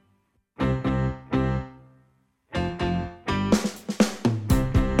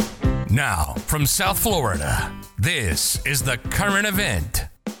Now, from South Florida, this is The Current Event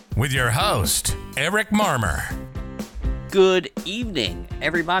with your host, Eric Marmer. Good evening,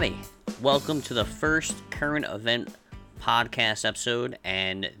 everybody. Welcome to the first Current Event podcast episode,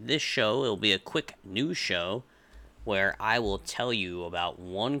 and this show will be a quick news show where I will tell you about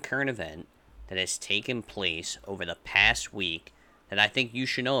one current event that has taken place over the past week that I think you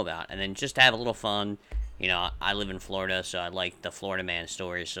should know about, and then just to have a little fun. You know, I live in Florida, so I like the Florida man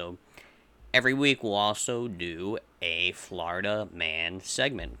stories, so every week we'll also do a Florida man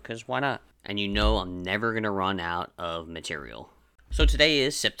segment, because why not? And you know I'm never going to run out of material. So today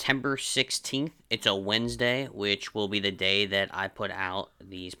is September 16th. It's a Wednesday, which will be the day that I put out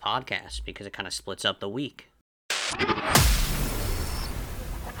these podcasts, because it kind of splits up the week.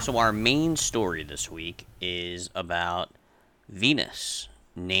 So our main story this week is about Venus,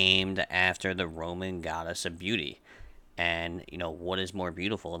 named after the Roman goddess of beauty. And, you know, what is more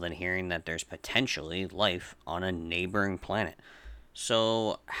beautiful than hearing that there's potentially life on a neighboring planet?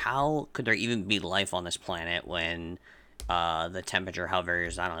 So how could there even be life on this planet when the temperature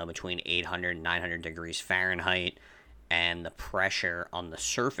hovers, I don't know, between 800 and 900 degrees Fahrenheit, and the pressure on the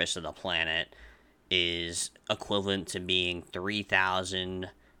surface of the planet is equivalent to being 3,000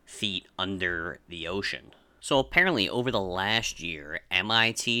 feet under the ocean? So apparently over the last year,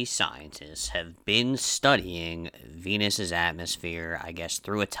 MIT scientists have been studying Venus's atmosphere, I guess,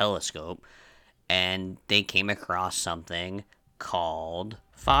 through a telescope, and they came across something called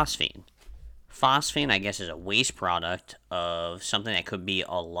phosphine. Phosphine, I guess, is a waste product of something that could be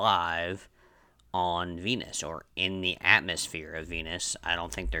alive on Venus or in the atmosphere of Venus. I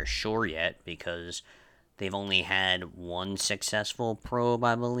don't think they're sure yet because they've only had one successful probe,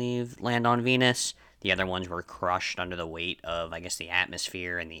 I believe, land on Venus. The other ones were crushed under the weight of, I guess, the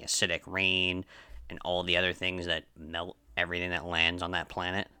atmosphere and the acidic rain and all the other things that melt everything that lands on that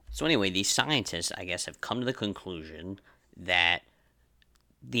planet. So anyway, these scientists, I guess, have come to the conclusion that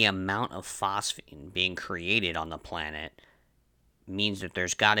the amount of phosphine being created on the planet means that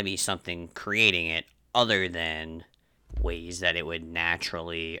there's got to be something creating it other than ways that it would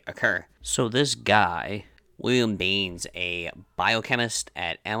naturally occur. So this guy, William Baines, a biochemist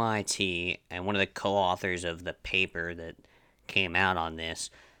at MIT and one of the co-authors of the paper that came out on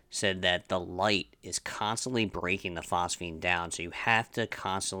this, said that the light is constantly breaking the phosphine down, so you have to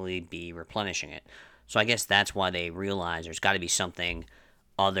constantly be replenishing it. So I guess that's why they realize there's got to be something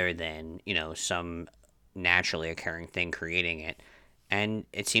other than, you know, some naturally occurring thing creating it. And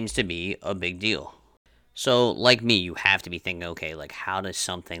it seems to be a big deal. So, like me, you have to be thinking, okay, like, how does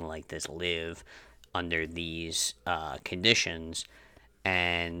something like this live under these conditions?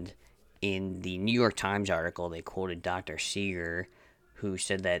 And in the New York Times article, they quoted Dr. Seeger, who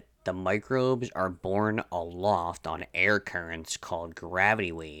said that the microbes are born aloft on air currents called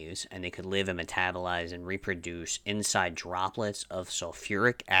gravity waves, and they could live and metabolize and reproduce inside droplets of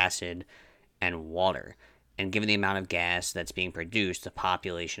sulfuric acid and water. And given the amount of gas that's being produced, the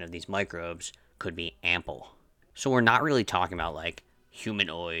population of these microbes could be ample. So we're not really talking about like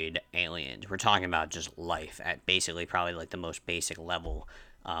humanoid aliens. We're talking about just life at basically probably like the most basic level.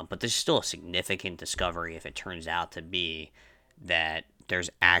 But there's still a significant discovery if it turns out to be that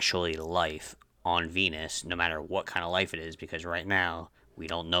there's actually life on Venus, no matter what kind of life it is, because right now we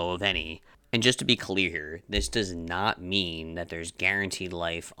don't know of any. And just to be clear here, this does not mean that there's guaranteed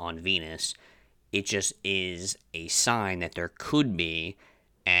life on Venus. It just is a sign that there could be,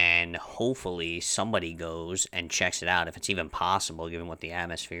 and hopefully somebody goes and checks it out, if it's even possible, given what the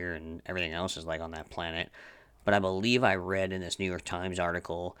atmosphere and everything else is like on that planet. But I believe I read in this New York Times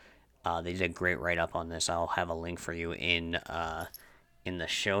article, they did a great write-up on this. I'll have a link for you in the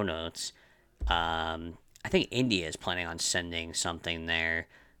show notes. I think India is planning on sending something there,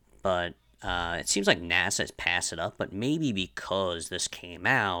 but it seems like NASA's passed it up, but maybe because this came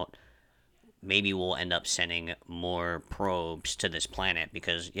out, maybe we'll end up sending more probes to this planet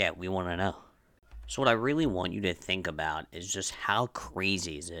because, yeah, we want to know. So what I really want you to think about is just how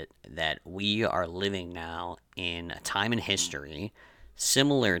crazy is it that we are living now in a time in history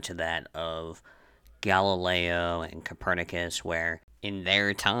similar to that of Galileo and Copernicus, where in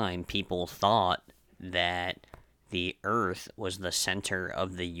their time people thought that the Earth was the center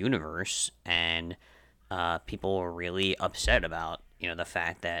of the universe, and people were really upset about, you know, the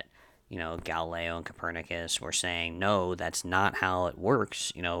fact that, you know, Galileo and Copernicus were saying, no, that's not how it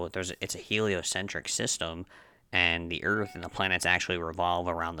works. You know, it's a heliocentric system, and the Earth and the planets actually revolve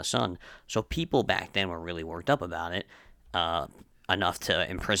around the sun. So people back then were really worked up about it, enough to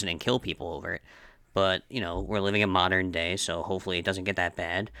imprison and kill people over it. But, you know, we're living in modern day, so hopefully it doesn't get that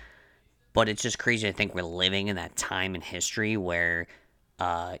bad. But it's just crazy to think we're living in that time in history where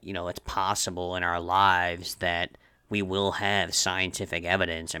it's possible in our lives that we will have scientific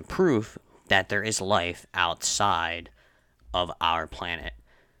evidence and proof that there is life outside of our planet.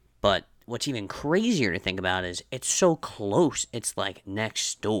 But what's even crazier to think about is it's so close. It's like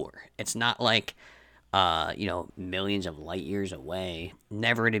next door. It's not like, millions of light years away,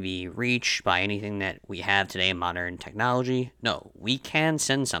 never to be reached by anything that we have today in modern technology. No, we can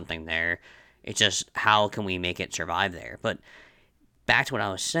send something there. It's just how can we make it survive there? But back to what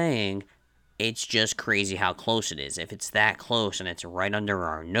I was saying, it's just crazy how close it is. If it's that close and it's right under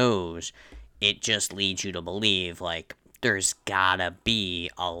our nose, it just leads you to believe, like, there's gotta be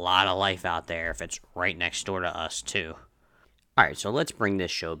a lot of life out there if it's right next door to us, too. Alright, so let's bring this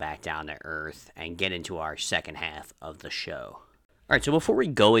show back down to earth and get into our second half of the show. Alright, so before we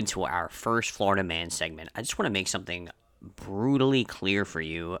go into our first Florida Man segment, I just want to make something brutally clear for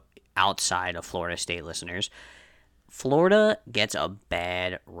you outside of Florida State listeners. Florida gets a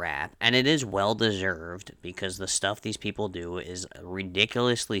bad rap, and it is well deserved because the stuff these people do is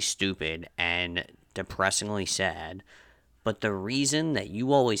ridiculously stupid and depressingly sad. But the reason that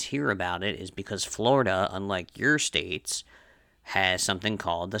you always hear about it is because Florida, unlike your states, has something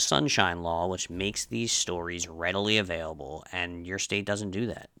called the Sunshine Law, which makes these stories readily available, and your state doesn't do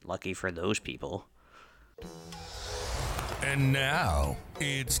that. Lucky for those people. And now,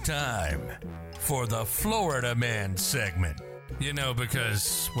 it's time for the Florida Man segment.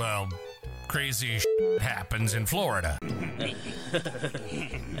 Because, well, crazy happens in Florida.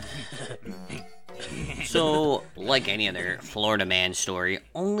 So, like any other Florida Man story,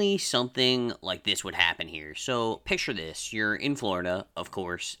 only something like this would happen here. So, picture this. You're in Florida, of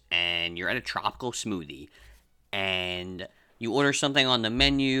course, and you're at a tropical smoothie, and you order something on the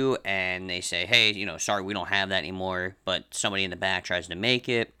menu, and they say, hey, sorry, we don't have that anymore, but somebody in the back tries to make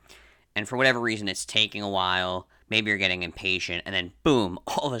it, and for whatever reason, it's taking a while. Maybe you're getting impatient, and then, boom,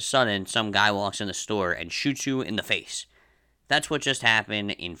 all of a sudden, some guy walks in the store and shoots you in the face. That's what just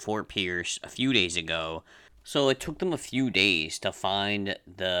happened in Fort Pierce a few days ago. So it took them a few days to find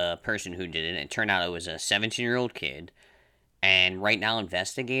the person who did it. It turned out it was a 17-year-old kid. And right now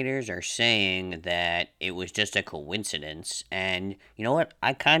investigators are saying that it was just a coincidence. And you know what?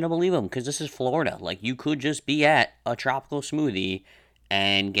 I kind of believe them because this is Florida. Like, you could just be at a tropical smoothie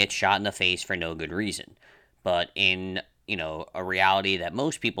and get shot in the face for no good reason. But in, a reality that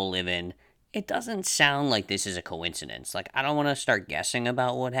most people live in, it doesn't sound like this is a coincidence. Like, I don't want to start guessing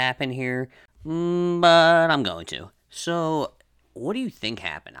about what happened here, but I'm going to. So, what do you think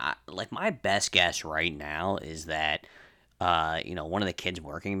happened? My best guess right now is that, one of the kids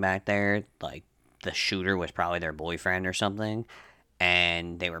working back there, like, the shooter was probably their boyfriend or something,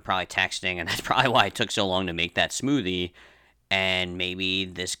 and they were probably texting, and that's probably why it took so long to make that smoothie, and maybe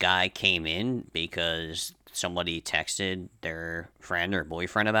this guy came in because somebody texted their friend or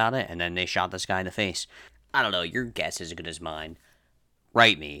boyfriend about it, and then they shot this guy in the face. I don't know. Your guess is as good as mine.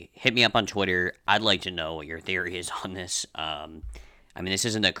 Write me. Hit me up on Twitter. I'd like to know what your theory is on this. This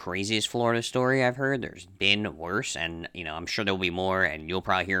isn't the craziest Florida story I've heard. There's been worse, and, I'm sure there'll be more, and you'll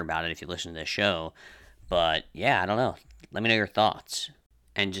probably hear about it if you listen to this show. But, yeah, I don't know. Let me know your thoughts.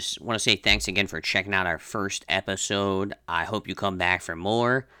 And just want to say thanks again for checking out our first episode. I hope you come back for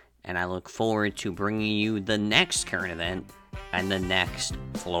more. And I look forward to bringing you the next current event and the next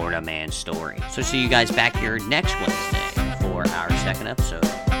Florida Man story. So see you guys back here next Wednesday for our second episode.